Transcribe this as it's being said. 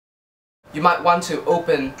you might want to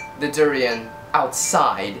open the durian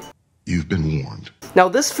outside. You've been warned. Now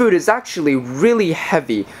this fruit is actually really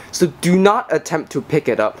heavy, so do not attempt to pick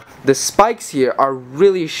it up. The spikes here are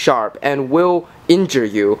really sharp and will injure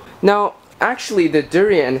you. Now actually the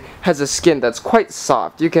durian has a skin that's quite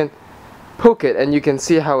soft. You can poke it and you can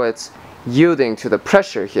see how it's yielding to the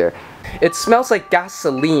pressure here. It smells like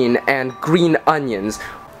gasoline and green onions,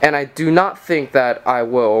 and I do not think that I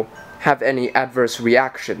will have any adverse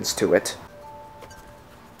reactions to it.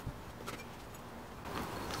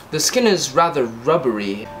 The skin is rather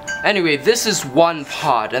rubbery. Anyway, this is one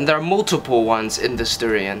pod, and there are multiple ones in this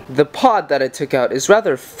durian. The pod that I took out is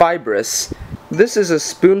rather fibrous. This is a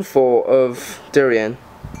spoonful of durian,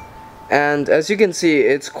 and as you can see,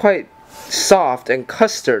 it's quite soft and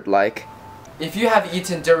custard-like. If you have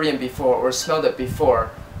eaten durian before or smelled it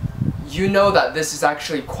before, you know that this is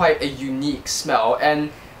actually quite a unique smell,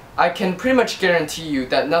 and I can pretty much guarantee you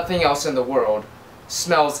that nothing else in the world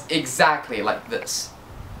smells exactly like this.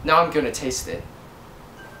 Now I'm going to taste it.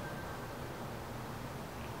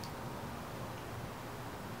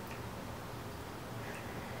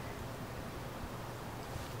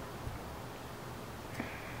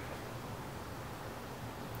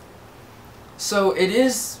 So it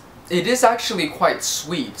is actually quite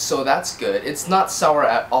sweet, so that's good. It's not sour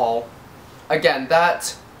at all. Again,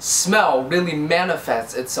 that smell really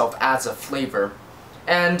manifests itself as a flavor.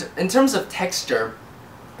 And in terms of texture,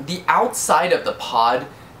 the outside of the pod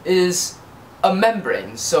is a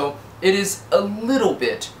membrane, so it is a little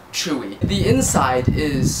bit chewy. The inside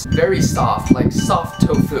is very soft, like soft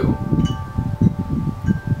tofu.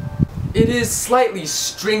 It is slightly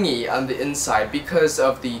stringy on the inside because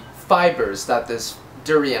of the fibers that this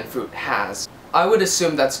durian fruit has. I would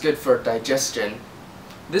assume that's good for digestion.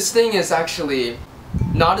 This thing is actually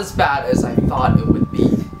not as bad as I thought it would be.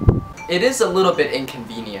 It is a little bit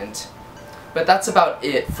inconvenient, but that's about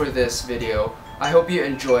it for this video. I hope you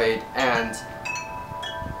enjoyed and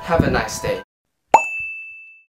have a nice day.